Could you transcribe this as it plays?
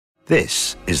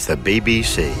This is the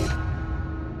BBC.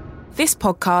 This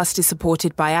podcast is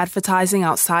supported by advertising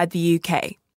outside the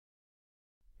UK.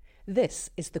 This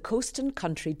is the Coast and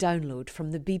Country download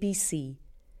from the BBC.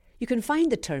 You can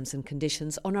find the terms and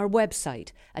conditions on our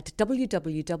website at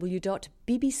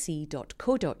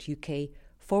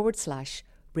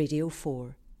www.bbc.co.uk/Radio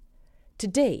 4.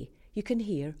 Today you can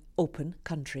hear Open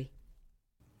Country.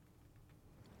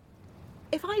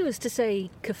 If I was to say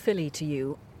Caerphilly to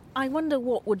you, I wonder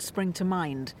what would spring to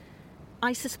mind.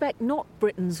 I suspect not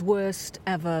Britain's worst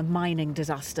ever mining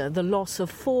disaster, the loss of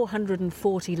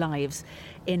 440 lives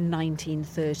in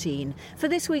 1913. For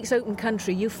this week's Open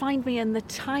Country, you find me in the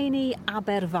tiny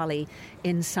Aber Valley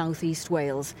in southeast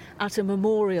Wales at a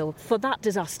memorial for that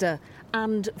disaster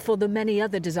and for the many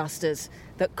other disasters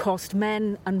that cost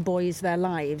men and boys their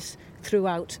lives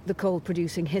throughout the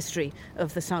coal-producing history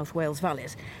of the South Wales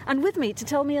Valleys. And with me to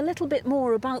tell me a little bit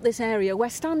more about this area, we're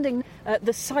standing at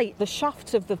the site, the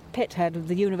shafts of the pit head of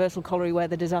the Universal Colliery where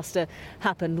the disaster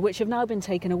happened, which have now been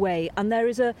taken away. And there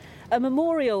is a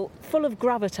memorial full of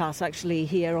gravitas, actually,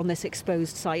 here on this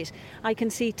exposed site. I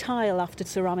can see tile after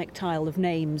ceramic tile of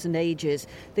names and ages.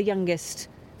 The youngest,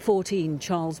 14,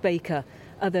 Charles Baker.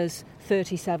 Others,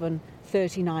 37,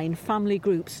 39, family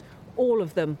groups, all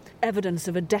of them evidence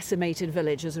of a decimated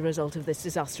village as a result of this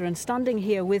disaster. And standing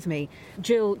here with me,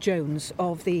 Jill Jones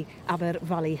of the Aber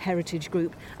Valley Heritage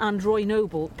Group and Roy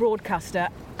Noble, broadcaster,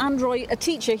 and Roy, a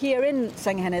teacher here in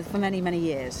Senghenydd for many, many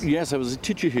years. Yes, I was a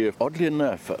teacher here. Oddly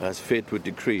enough, as fate would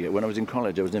decree, when I was in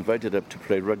college, I was invited up to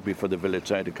play rugby for the village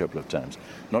side a couple of times,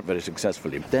 not very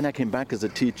successfully. Then I came back as a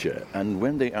teacher, and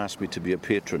when they asked me to be a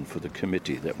patron for the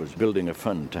committee that was building a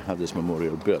fund to have this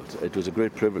memorial built, it was a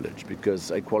great privilege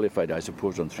because I qualified, I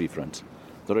suppose, on three fronts.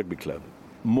 The rugby club,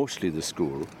 mostly the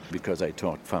school, because I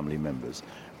taught family members,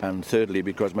 and thirdly,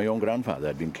 because my own grandfather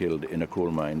had been killed in a coal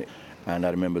mine, and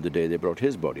I remember the day they brought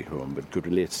his body home, but could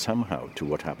relate somehow to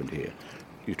what happened here.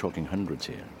 You're talking hundreds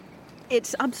here.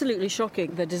 It's absolutely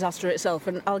shocking, the disaster itself,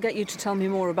 and I'll get you to tell me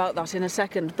more about that in a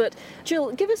second. But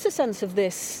Jill, give us a sense of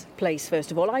this place, first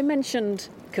of all. I mentioned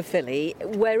Caerphilly.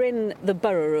 We're in the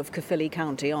borough of Caerphilly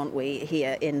County, aren't we,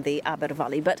 here in the Aber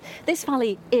Valley? But this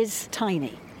valley is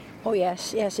tiny. Oh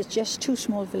yes, it's just two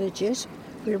small villages.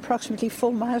 We're approximately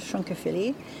 4 miles from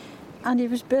Caerphilly, and it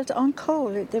was built on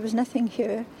coal. There was nothing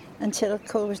here until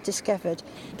coal was discovered.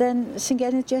 Then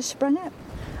Senghenydd just sprung up.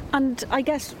 And I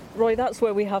guess, Roy, that's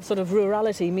where we have sort of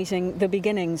rurality meeting the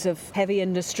beginnings of heavy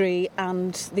industry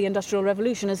and the Industrial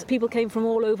Revolution, as people came from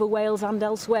all over Wales and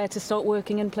elsewhere to start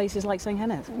working in places like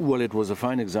Senghenydd. Well, it was a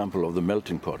fine example of the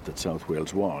melting pot that South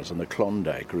Wales was, and the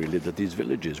Klondike, really, that these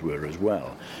villages were as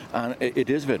well. And it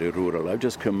is very rural. I've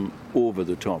just come over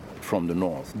the top from the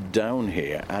north, down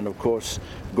here, and of course,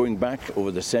 going back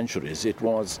over the centuries, it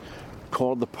was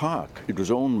called the Parc. It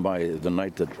was owned by the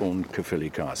knight that owned Caerphilly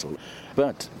Castle.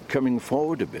 But coming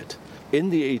forward a bit, in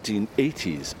the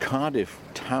 1880s, Cardiff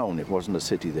town, it wasn't a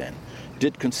city then,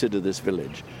 did consider this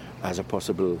village as a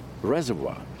possible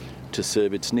reservoir to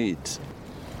serve its needs.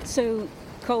 So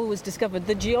coal was discovered.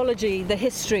 The geology, the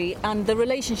history and the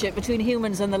relationship between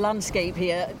humans and the landscape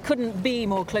here couldn't be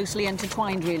more closely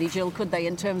intertwined, really, Jill, could they,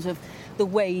 in terms of the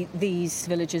way these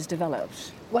villages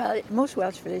developed? Well, most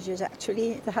Welsh villages,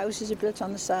 actually, the houses are built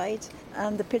on the side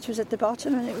and the pit was at the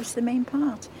bottom and it was the main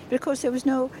part. But of course there was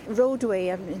no roadway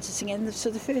into Senghenydd, so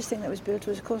the first thing that was built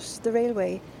was, of course, the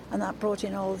railway, and that brought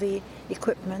in all the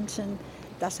equipment, and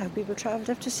that's how people travelled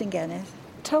up to Senghenydd.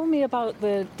 Tell me about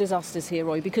the disasters here,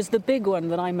 Roy, because the big one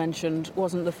that I mentioned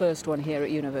wasn't the first one here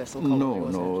at Universal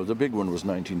Colliery, No, the big one was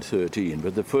 1913,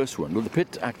 but the first one, well, the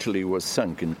pit actually was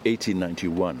sunk in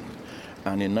 1891.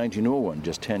 And in 1901,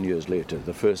 just 10 years later,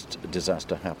 the first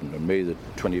disaster happened on May the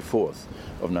 24th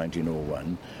of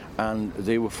 1901. And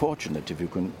they were fortunate, if you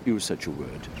can use such a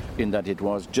word, in that it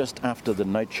was just after the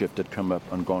night shift had come up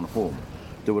and gone home.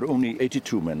 There were only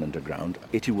 82 men underground,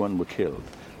 81 were killed.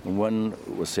 And one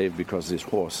was saved because his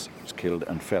horse was killed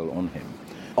and fell on him.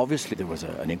 Obviously, there was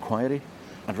an inquiry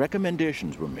and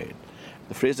recommendations were made.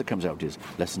 The phrase that comes out is,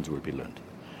 lessons will be learned.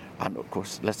 And, of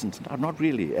course, lessons are not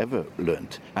really ever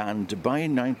learnt. And by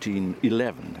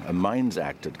 1911, a Mines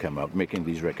Act had come out making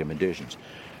these recommendations.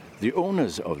 The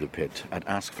owners of the pit had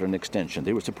asked for an extension.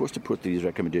 They were supposed to put these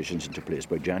recommendations into place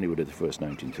by January the 1st,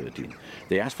 1913.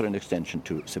 They asked for an extension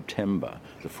to September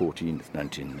the 14th,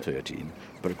 1913.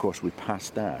 But, of course, we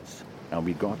passed that. And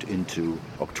we got into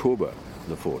October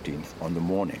the 14th on the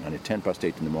morning. And at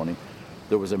 8:10 in the morning,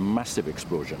 there was a massive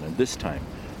explosion. And this time,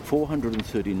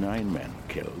 439 men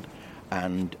killed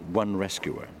and one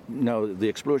rescuer. Now, the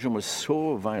explosion was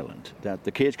so violent that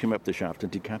the cage came up the shaft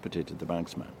and decapitated the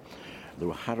banksman. There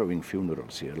were harrowing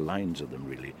funerals here, lines of them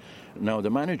really. Now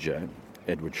the manager,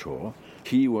 Edward Shaw,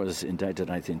 he was indicted,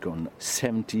 I think, on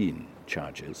 17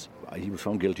 charges. He was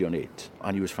found guilty on 8,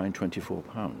 and he was fined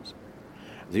 £24.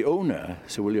 The owner,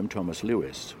 Sir William Thomas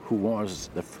Lewis, who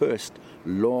was the first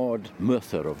Lord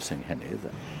Merthyr of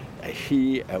Senghenydd,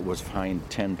 he was fined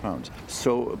 £10.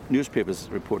 So newspapers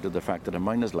reported the fact that a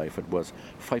miner's life it was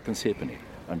 5 halfpenny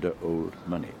under old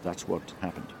money. That's what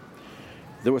happened.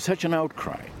 There was such an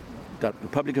outcry that the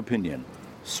public opinion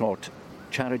sought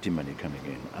charity money coming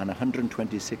in, and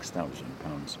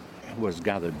 £126,000 was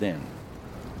gathered then.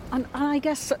 And I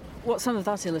guess what some of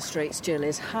that illustrates, Jill,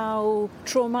 is how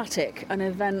traumatic an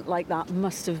event like that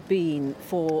must have been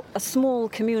for a small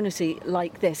community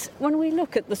like this. When we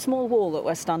look at the small wall that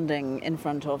we're standing in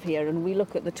front of here, and we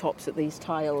look at the tops of these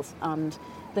tiles and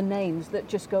the names that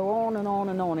just go on and on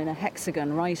and on in a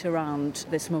hexagon right around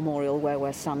this memorial where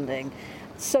we're standing,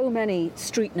 so many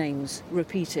street names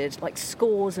repeated, like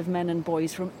scores of men and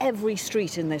boys from every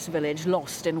street in this village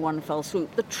lost in one fell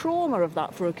swoop. The trauma of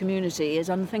that for a community is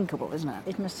unthinkable, isn't it?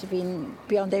 It must have been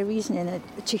beyond their reasoning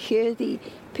to hear the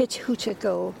pit hooter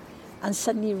go and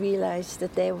suddenly realise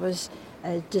that there was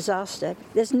a disaster.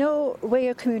 There's no way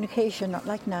of communication, not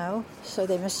like now, so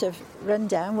they must have run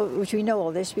down, which we know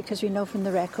all this because we know from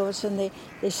the records, and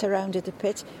they surrounded the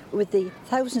pit with the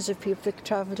thousands of people that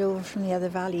travelled over from the other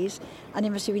valleys, and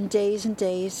it must have been days and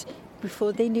days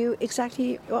before they knew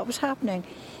exactly what was happening.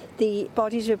 The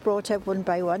bodies were brought up one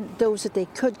by one, those that they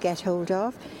could get hold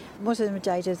of. Most of them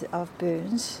died of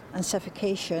burns and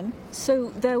suffocation. So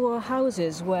there were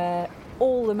houses where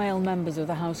all the male members of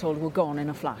the household were gone in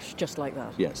a flash, just like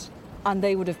that? Yes. And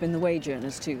they would have been the wage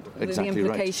earners too. Exactly. The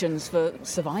implications for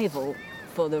survival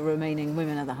for the remaining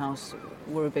women of the house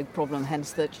were a big problem,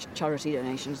 hence the charity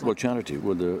donations. Well, charity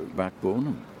were the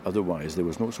backbone. Otherwise, there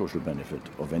was no social benefit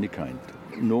of any kind.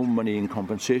 No money in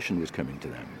compensation was coming to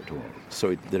them at all.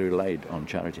 So they relied on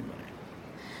charity money.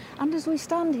 And as we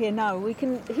stand here now, we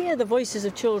can hear the voices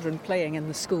of children playing in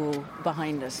the school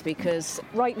behind us, because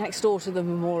right next door to the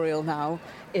memorial now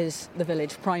is the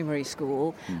village primary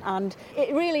school. And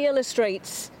it really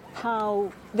illustrates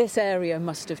how this area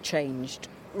must have changed,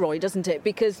 Roy, doesn't it?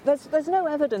 Because there's no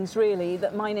evidence really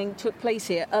that mining took place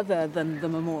here other than the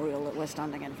memorial that we're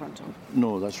standing in front of.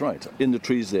 No, that's right. In the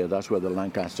trees there, that's where the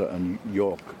Lancaster and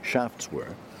York shafts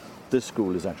were. This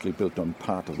school is actually built on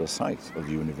part of the site of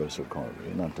the Universal Colliery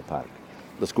in Anta Parc.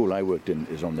 The school I worked in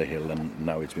is on the hill, and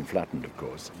now it's been flattened, of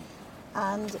course.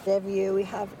 And every year we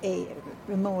have a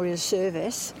memorial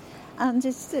service, and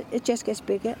it just gets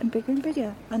bigger and bigger and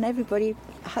bigger, and everybody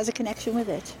has a connection with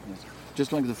it. Yes.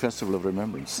 Just like the Festival of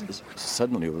Remembrance,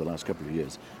 suddenly over the last couple of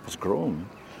years has grown,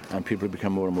 and people have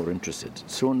become more and more interested.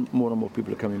 So more and more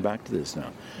people are coming back to this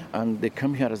now. And they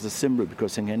come here as a symbol,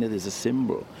 because Senghenydd is a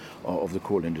symbol of the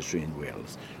coal industry in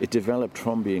Wales. It developed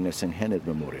from being a Senghenydd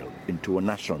memorial into a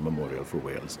national memorial for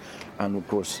Wales. And of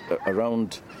course,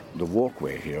 around the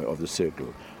walkway here of the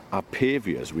circle are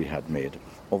paviors we had made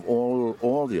of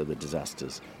all the other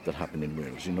disasters that happened in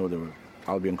Wales. You know, there were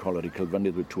Albion Colliery,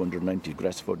 Caerphilly with 290,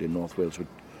 Gresford in North Wales with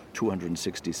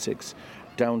 266,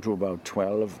 down to about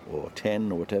 12 or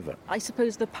 10 or whatever. I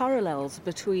suppose the parallels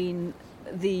between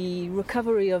the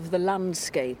recovery of the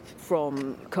landscape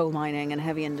from coal mining and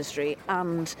heavy industry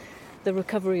and the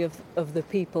recovery of the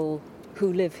people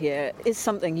who live here is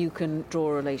something you can draw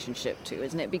a relationship to,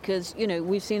 isn't it? Because, you know,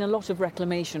 we've seen a lot of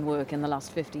reclamation work in the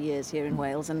last 50 years here in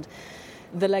Wales, and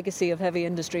the legacy of heavy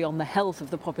industry on the health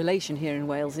of the population here in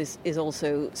Wales is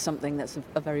also something that's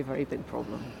a very, very big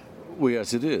problem. Well,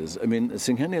 yes, it is. I mean,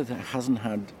 Senghenydd hasn't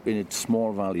had, in its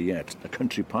small valley yet, a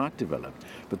country park developed.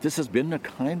 But this has been a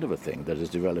kind of a thing that has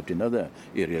developed in other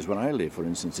areas. Where I live, for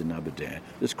instance, in Aberdare,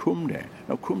 there's Cwm Darran.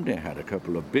 Now, Cwm Darran had a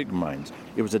couple of big mines.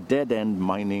 It was a dead-end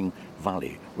mining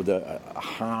valley with a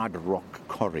hard rock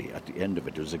quarry at the end of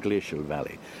it. It was a glacial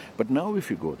valley. But now,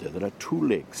 if you go there are 2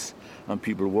 lakes and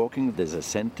people walking. There's a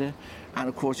centre. And,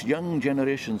 of course, young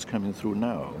generations coming through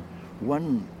now.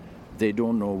 One, they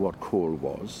don't know what coal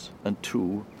was, and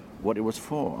 2, what it was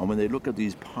for. And when they look at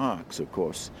these parks, of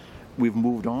course, we've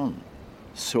moved on.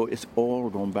 So it's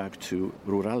all gone back to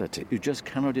rurality. You just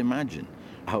cannot imagine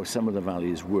how some of the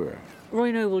valleys were.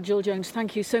 Roy Noble, Jill Jones,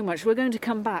 thank you so much. We're going to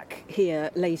come back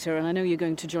here later, and I know you're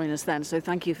going to join us then, so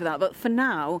thank you for that. But for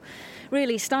now,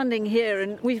 really standing here,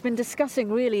 and we've been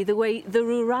discussing really the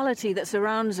rurality that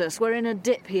surrounds us. We're in a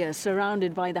dip here,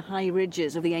 surrounded by the high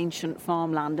ridges of the ancient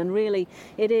farmland, and really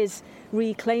it is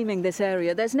reclaiming this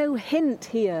area. There's no hint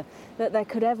here that there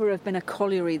could ever have been a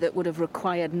colliery that would have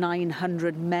required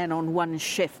 900 men on one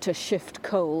shift to shift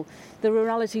coal. The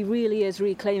rurality really is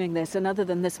reclaiming this, and other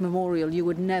than this memorial, you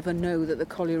would never know know that the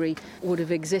colliery would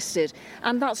have existed.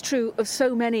 And that's true of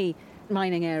so many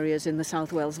mining areas in the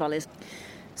South Wales Valleys.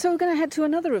 So we're going to head to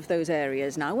another of those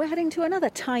areas now. We're heading to another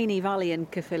tiny valley in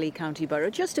Caerphilly County Borough,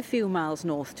 just a few miles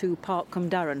north to Parc Cwm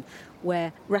Darran,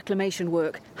 where reclamation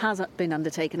work has been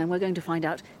undertaken, and we're going to find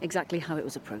out exactly how it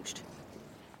was approached.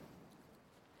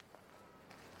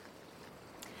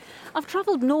 I've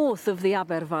travelled north of the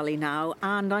Aber Valley now,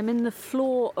 and I'm in the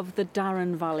floor of the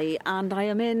Darran Valley, and I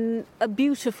am in a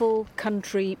beautiful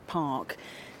country park.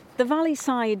 The valley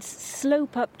sides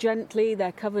slope up gently,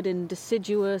 they're covered in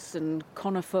deciduous and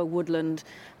conifer woodland,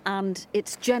 and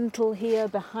it's gentle here.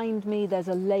 Behind me there's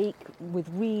a lake with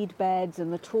reed beds,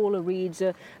 and the taller reeds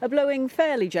are blowing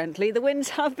fairly gently. The winds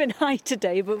have been high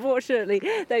today, but fortunately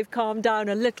they've calmed down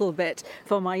a little bit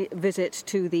for my visit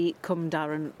to the Cwm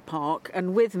Darran Park.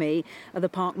 And with me are the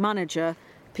park manager,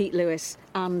 Pete Lewis,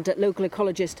 and local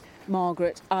ecologist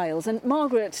Margaret Isles. And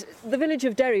Margaret, the village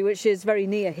of Derry, which is very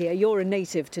near here, you're a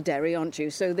native to Derry, aren't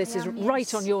you? So this is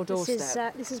right on your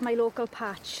doorstep. This is my local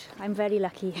patch. I'm very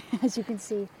lucky, as you can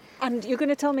see. And you're going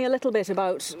to tell me a little bit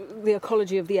about the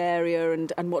ecology of the area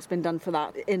and what's been done for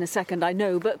that in a second, I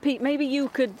know. But Pete, maybe you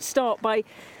could start by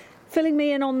filling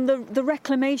me in on the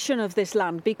reclamation of this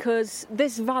land, because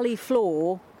this valley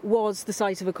floor was the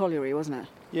site of a colliery, wasn't it?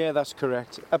 Yeah, that's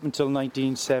correct. Up until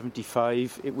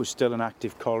 1975, it was still an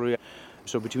active colliery.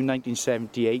 So between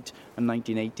 1978 and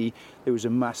 1980, there was a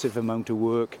massive amount of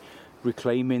work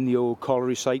reclaiming the old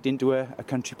colliery site into a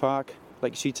country park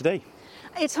like you see today.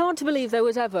 It's hard to believe there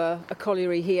was ever a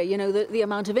colliery here. You know, the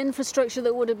amount of infrastructure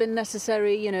that would have been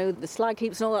necessary, you know, the slag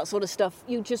heaps and all that sort of stuff.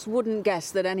 You just wouldn't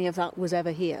guess that any of that was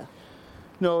ever here.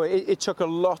 No, it took a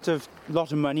lot of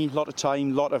money, a lot of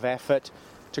time, a lot of effort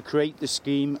to create the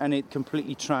scheme, and it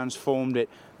completely transformed it.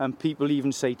 And people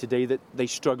even say today that they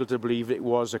struggle to believe it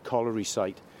was a colliery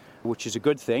site, which is a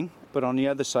good thing. But on the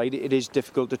other side, it is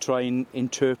difficult to try and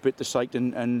interpret the site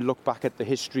and look back at the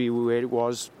history where it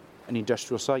was an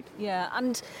industrial site. Yeah,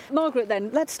 and Margaret, then,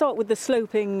 let's start with the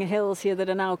sloping hills here that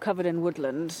are now covered in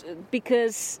woodland,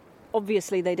 because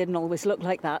obviously they didn't always look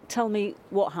like that. Tell me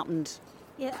what happened.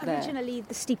 Yeah, originally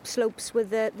the steep slopes were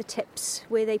the tips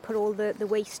where they put all the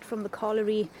waste from the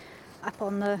colliery up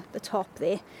on the top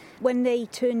there. When they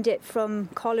turned it from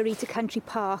colliery to country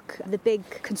park, the big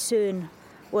concern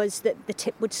was that the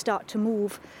tip would start to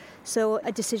move. So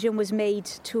a decision was made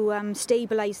to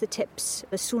stabilise the tips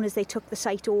as soon as they took the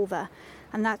site over.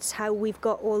 And that's how we've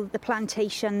got all the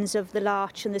plantations of the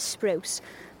larch and the spruce.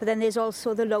 But then there's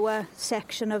also the lower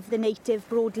section of the native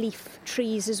broadleaf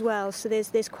trees as well. So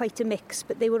there's quite a mix,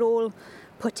 but they were all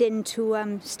put in to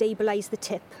stabilise the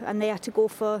tip, and they had to go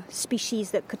for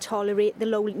species that could tolerate the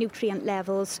low nutrient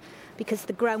levels, because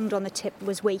the ground on the tip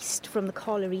was waste from the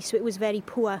colliery, so it was very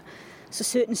poor. So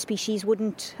certain species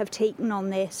wouldn't have taken on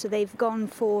there, so they've gone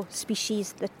for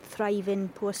species that thrive in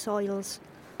poor soils.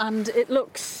 And it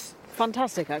looks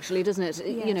fantastic, actually, doesn't it?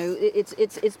 Yes. You know,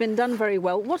 it's been done very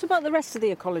well. What about the rest of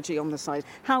the ecology on the site?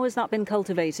 How has that been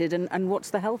cultivated, and what's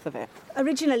the health of it?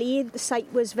 Originally, the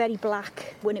site was very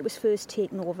black when it was first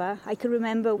taken over. I can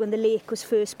remember when the lake was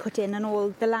first put in and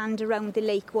all the land around the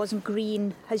lake wasn't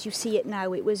green as you see it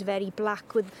now. It was very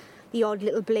black with the odd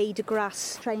little blade of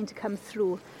grass trying to come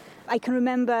through. I can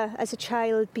remember as a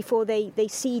child, before they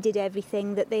seeded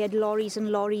everything, that they had lorries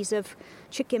and lorries of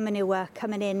chicken manure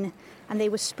coming in, and they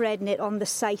were spreading it on the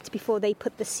site before they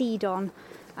put the seed on.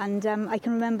 And I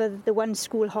can remember the one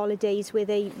school holidays where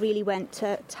they really went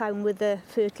to town with the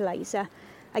fertiliser.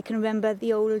 I can remember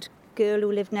the old girl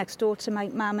who lived next door to my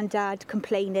mum and dad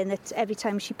complaining that every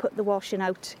time she put the washing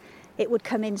out, it would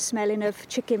come in smelling of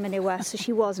chicken manure, so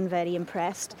she wasn't very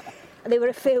impressed. There were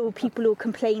a few people who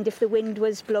complained if the wind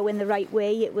was blowing the right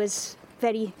way, it was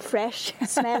very fresh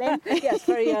smelling. Yes,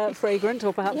 very fragrant,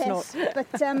 or perhaps yes, not.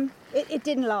 But it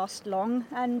didn't last long,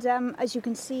 and as you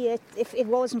can see, if it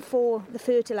wasn't for the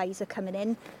fertiliser coming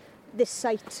in, this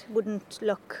site wouldn't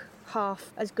look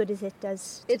half as good as it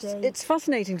does today. It's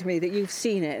fascinating to me that you've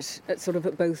seen it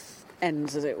at both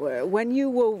ends, as it were. When you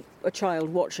were a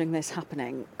child watching this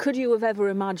happening, could you have ever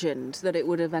imagined that it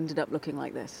would have ended up looking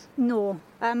like this? No.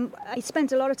 I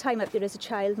spent a lot of time up there as a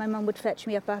child. My mum would fetch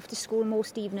me up after school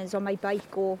most evenings on my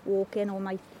bike or walking, or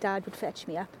my dad would fetch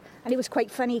me up. And it was quite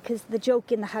funny because the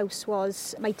joke in the house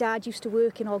was my dad used to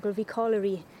work in Ogilvy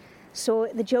Colliery. So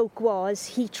the joke was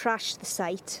he trashed the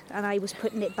site and I was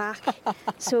putting it back.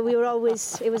 So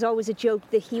it was always a joke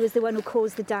that he was the one who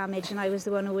caused the damage and I was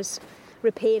the one who was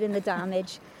repairing the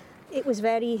damage. It was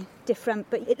very different,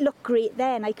 but it looked great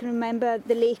then. I can remember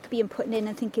the lake being put in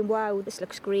and thinking, wow, this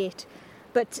looks great.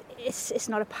 But it's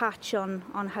not a patch on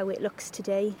how it looks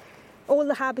today. All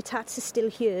the habitats are still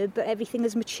here, but everything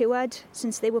has matured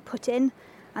since they were put in.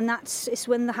 And it's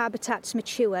when the habitats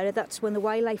mature, that's when the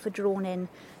wildlife are drawn in.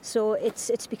 So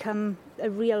it's become a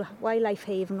real wildlife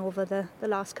haven over the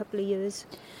last couple of years.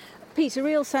 Pete, a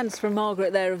real sense from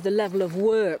Margaret there of the level of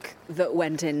work that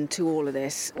went into all of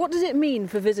this. What does it mean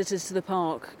for visitors to the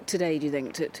park today, do you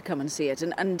think, to come and see it?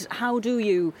 And how do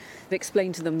you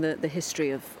explain to them the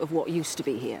history of what used to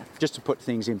be here? Just to put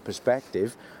things in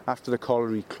perspective, after the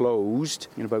colliery closed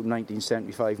in about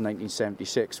 1975,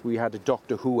 1976, we had a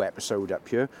Doctor Who episode up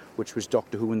here, which was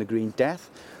Doctor Who and the Green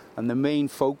Death. And the main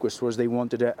focus was they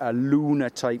wanted a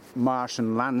lunar-type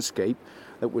Martian landscape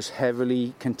that was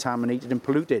heavily contaminated and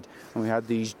polluted. And we had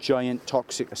these giant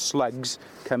toxic slugs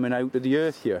coming out of the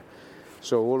earth here.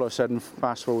 So all of a sudden,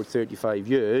 fast forward 35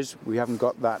 years, we haven't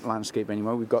got that landscape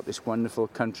anymore. We've got this wonderful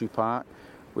country park,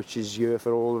 which is here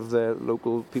for all of the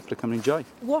local people to come and enjoy.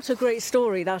 What a great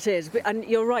story that is. And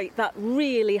you're right, that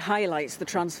really highlights the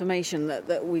transformation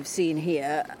that we've seen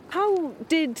here. How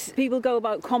did people go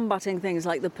about combating things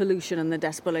like the pollution and the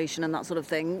despolation and that sort of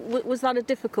thing? Was that a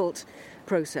difficult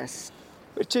process?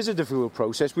 It is a difficult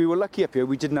process. We were lucky up here.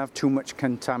 We didn't have too much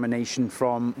contamination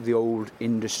from the old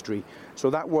industry. So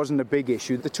that wasn't a big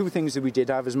issue. The two things that we did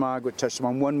have, as Margaret touched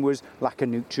on, one was lack of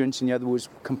nutrients and the other was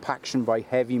compaction by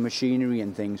heavy machinery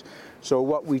and things. So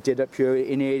what we did up here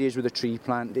in areas where the tree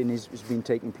planting has been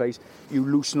taking place, you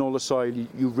loosen all the soil,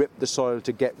 you rip the soil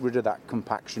to get rid of that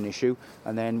compaction issue,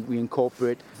 and then we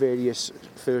incorporate various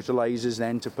fertilisers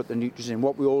then to put the nutrients in.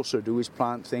 What we also do is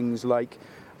plant things like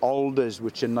alders,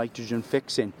 which are nitrogen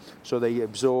fixing, so they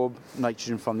absorb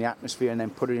nitrogen from the atmosphere and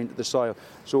then put it into the soil.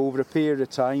 So over a period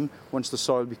of time, once the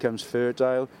soil becomes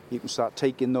fertile, you can start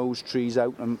taking those trees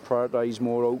out and prioritise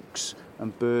more oaks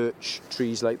and birch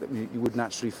trees like that you would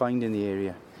naturally find in the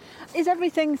area. Is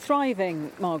everything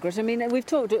thriving, Margaret? I mean, we've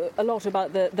talked a lot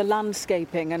about the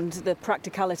landscaping and the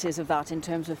practicalities of that in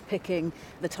terms of picking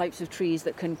the types of trees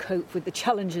that can cope with the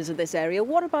challenges of this area.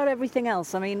 What about everything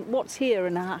else? I mean, what's here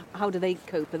and how do they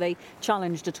cope? Are they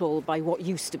challenged at all by what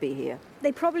used to be here?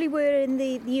 They probably were in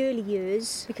the early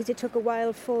years because it took a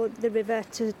while for the river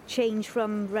to change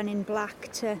from running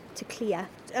black to clear.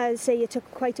 I'd say it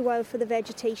took quite a while for the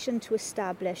vegetation to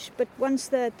establish, but once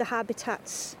the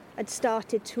habitats had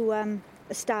started to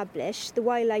establish, the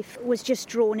wildlife was just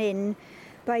drawn in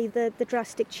by the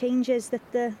drastic changes that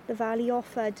the valley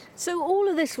offered. So all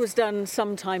of this was done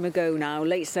some time ago now,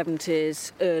 late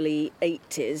 70s, early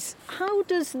 80s. How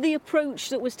does the approach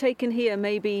that was taken here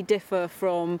maybe differ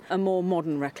from a more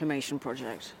modern reclamation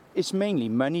project? It's mainly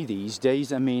money these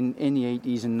days. I mean, in the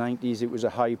 80s and 90s, it was a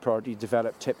high priority to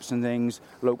develop tips and things.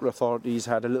 Local authorities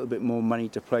had a little bit more money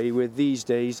to play with. These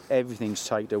days, everything's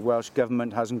tighter. Welsh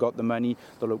Government hasn't got the money.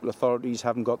 The local authorities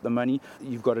haven't got the money.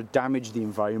 You've got to damage the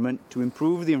environment to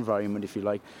improve the environment, if you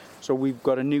like. So we've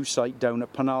got a new site down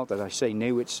at Penallta. As I say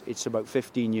new, it's about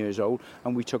 15 years old,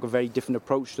 and we took a very different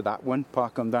approach to that one.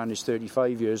 Parc Cwm Darran is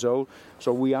 35 years old.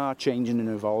 So we are changing and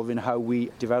evolving how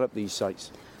we develop these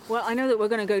sites. Well, I know that we're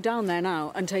going to go down there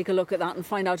now and take a look at that and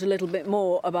find out a little bit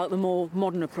more about the more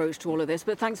modern approach to all of this.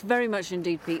 But thanks very much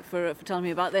indeed, Pete, for telling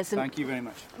me about this. And thank you very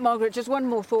much. Margaret, just one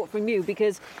more thought from you,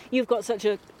 because you've got such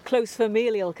a close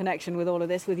familial connection with all of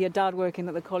this, with your dad working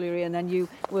at the colliery and then you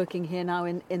working here now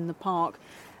in the park.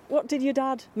 What did your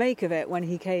dad make of it when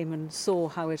he came and saw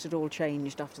how it had all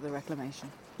changed after the reclamation?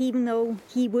 Even though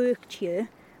he worked here,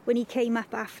 when he came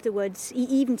up afterwards,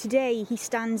 even today, he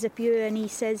stands up here and he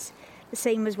says the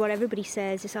same as what everybody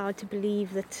says. It's hard to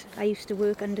believe that I used to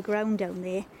work underground down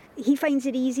there. He finds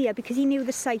it easier because he knew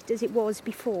the site as it was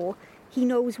before. He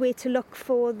knows where to look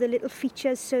for the little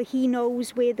features, so he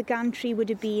knows where the gantry would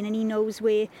have been and he knows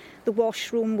where the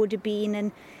washroom would have been,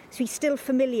 and so he's still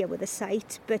familiar with the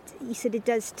site, but he said it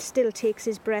does still takes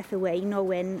his breath away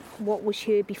knowing what was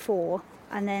here before,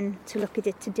 and then to look at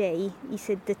it today, he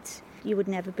said that you would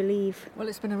never believe. Well,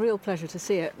 it's been a real pleasure to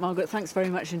see it. Margaret, thanks very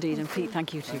much indeed, and Pete,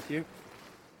 thank you too. Thank you.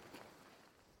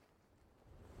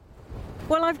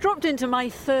 Well, I've dropped into my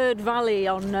third valley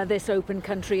on this open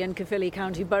country in Caerphilly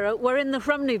County Borough. We're in the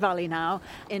Rhymney Valley now,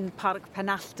 in Parc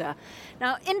Penallta.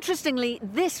 Now, interestingly,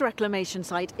 this reclamation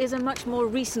site is a much more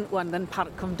recent one than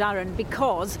Parc Cwm Darran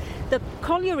because the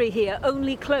colliery here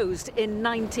only closed in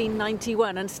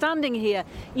 1991. And standing here,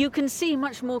 you can see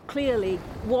much more clearly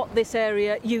what this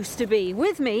area used to be.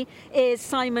 With me is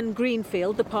Simon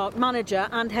Greenfield, the park manager,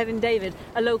 and Heaven David,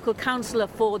 a local councillor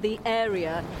for the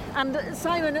area. And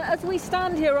Simon, as we stand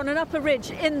here on an upper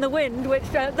ridge in the wind, which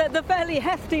the fairly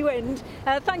hefty wind,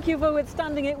 thank you for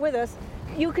withstanding it with us.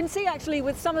 You can see actually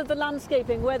with some of the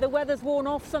landscaping where the weather's worn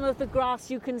off some of the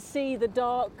grass, you can see the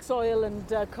dark soil and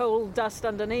coal dust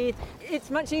underneath. It's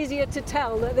much easier to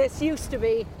tell that this used to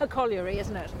be a colliery,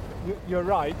 isn't it? You're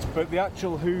right, but the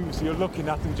actual hooves you're looking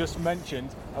at and just mentioned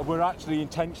were actually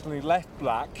intentionally left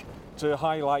black to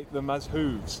highlight them as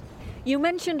hooves. You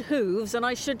mentioned hooves, and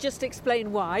I should just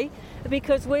explain why.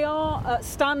 Because we are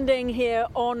standing here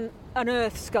on an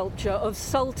earth sculpture of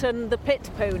Sultan the pit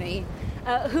pony,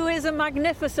 who is a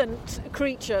magnificent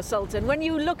creature, Sultan. When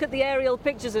you look at the aerial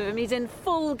pictures of him, he's in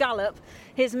full gallop,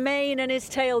 his mane and his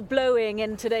tail blowing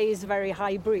in today's very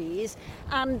high breeze,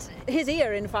 and his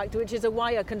ear, in fact, which is a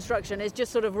wire construction, is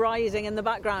just sort of rising in the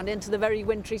background into the very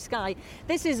wintry sky.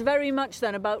 This is very much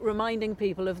then about reminding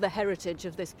people of the heritage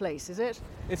of this place, is it?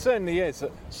 It certainly is.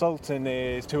 Sultan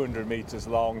is 200 metres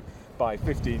long by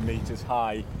 15 metres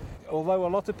high, although a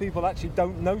lot of people actually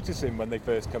don't notice him when they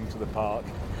first come to the park.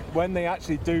 When they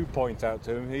actually do point out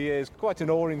to him, he is quite an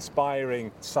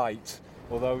awe-inspiring sight,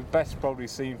 although best probably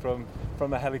seen from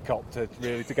a helicopter,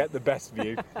 really, to get the best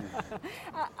view.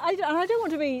 I don't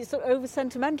want to be sort of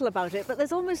over-sentimental about it, but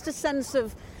there's almost a sense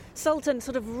of Sultan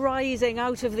sort of rising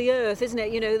out of the earth, isn't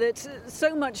it? You know, that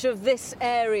so much of this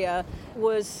area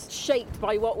was shaped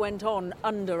by what went on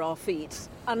under our feet,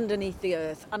 underneath the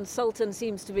earth, and Sultan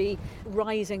seems to be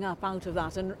rising up out of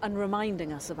that and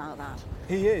reminding us about that.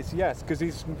 He is, yes, because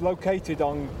he's located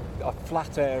on a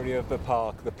flat area of the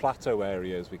park, the plateau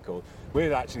area as we call it.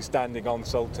 We're actually standing on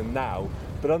Sultan now,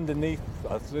 but underneath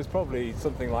us there's probably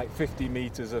something like 50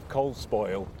 metres of coal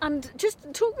spoil. And just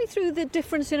talk me through the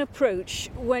difference in approach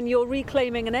when you're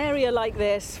reclaiming an area like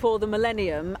this for the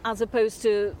Millennium as opposed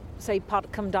to, say, Parc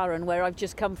Cwm Darran, where I've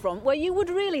just come from, where you would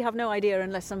really have no idea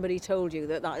unless somebody told you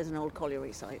that that is an old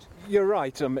colliery site. You're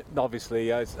right.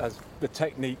 Obviously, as the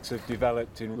techniques have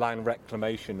developed in land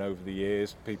reclamation over the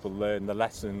years, people learn the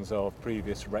lessons of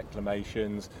previous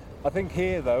reclamations. I think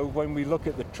here, though, when we look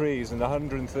at the trees, and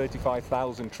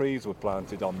 135,000 trees were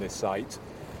planted on this site,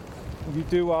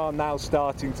 we are now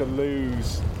starting to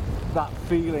lose that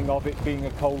feeling of it being a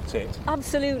coal tit.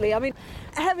 Absolutely. I mean,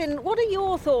 Hevin, what are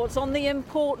your thoughts on the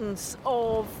importance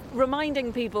of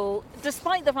reminding people,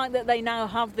 despite the fact that they now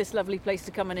have this lovely place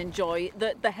to come and enjoy,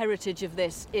 that the heritage of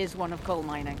this is one of coal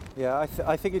mining? Yeah,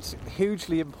 I think it's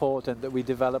hugely important that we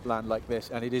develop land like this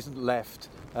and it isn't left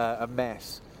a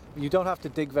mess. You don't have to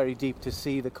dig very deep to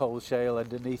see the coal shale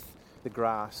underneath the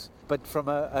grass. But from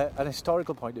an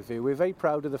historical point of view, we're very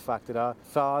proud of the fact that our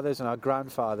fathers and our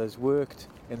grandfathers worked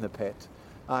in the pit.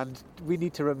 And we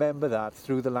need to remember that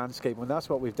through the landscape. And that's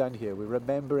what we've done here. We're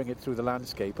remembering it through the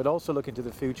landscape, but also looking to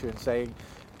the future and saying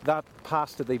that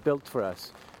past that they built for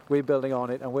us, we're building on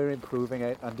it and we're improving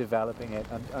it and developing it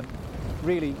and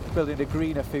really building a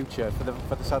greener future for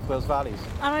the South Wales Valleys.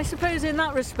 And I suppose in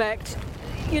that respect,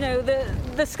 you know,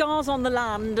 the scars on the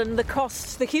land and the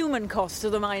costs, the human costs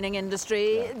of the mining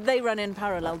industry, they run in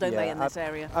parallel, don't they, in this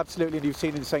area? Absolutely, and you've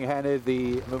seen in Senghenydd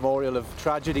the memorial of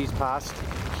tragedies past.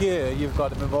 Here you've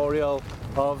got a memorial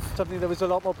of something that was a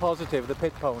lot more positive, the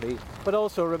pit pony, but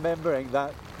also remembering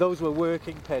that those were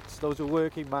working pits, those were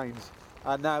working mines.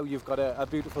 And now you've got a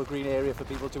beautiful green area for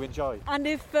people to enjoy. And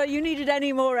if you needed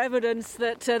any more evidence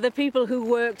that the people who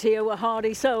worked here were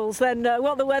hardy souls, then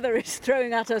what the weather is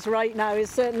throwing at us right now is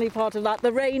certainly part of that.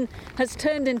 The rain has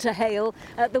turned into hail.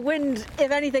 The wind, if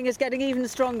anything, is getting even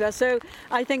stronger. So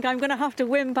I think I'm going to have to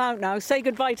wimp out now, say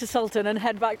goodbye to Sultan and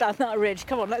head back down that ridge.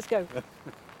 Come on, let's go.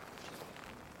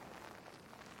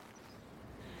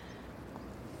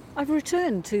 I've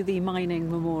returned to the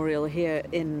mining memorial here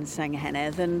in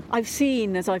Senghenydd, and I've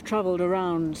seen, as I've travelled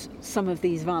around some of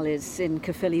these valleys in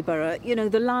Caerphilly borough, you know,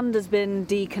 the land has been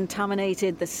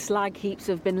decontaminated, the slag heaps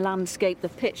have been landscaped, the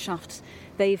pit shafts,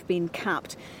 they've been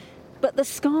capped. But the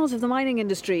scars of the mining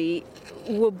industry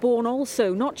were born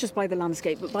also, not just by the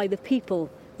landscape, but by the people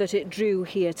that it drew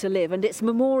here to live. And it's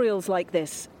memorials like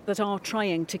this that are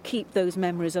trying to keep those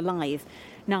memories alive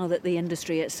now that the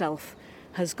industry itself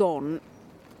has gone.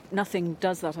 Nothing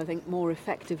does that, I think, more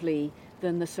effectively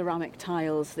than the ceramic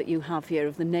tiles that you have here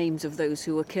of the names of those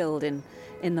who were killed in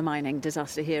the mining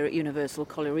disaster here at Universal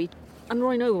Colliery. And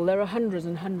Roy Noble, there are hundreds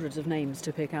and hundreds of names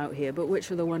to pick out here, but which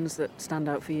are the ones that stand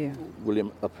out for you?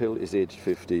 William Uphill is aged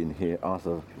 15 here.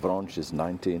 Arthur Branch is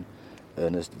 19.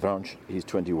 Ernest Branch, he's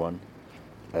 21.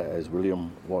 As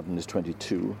William Warden is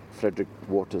 22. Frederick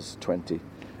Waters, 20.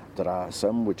 There are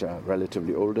some which are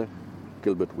relatively older.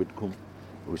 Gilbert Whitcomb,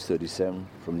 who's 37,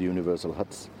 from the Universal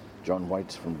Huts. John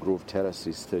White from Grove Terrace,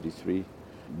 he's 33.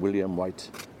 William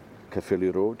White, Caerphilly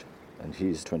Road, and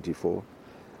he's 24.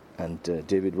 And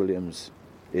David Williams,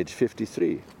 age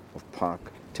 53, of Parc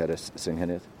Terrace,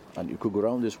 Senghenydd. And you could go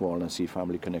around this wall and see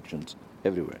family connections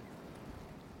everywhere.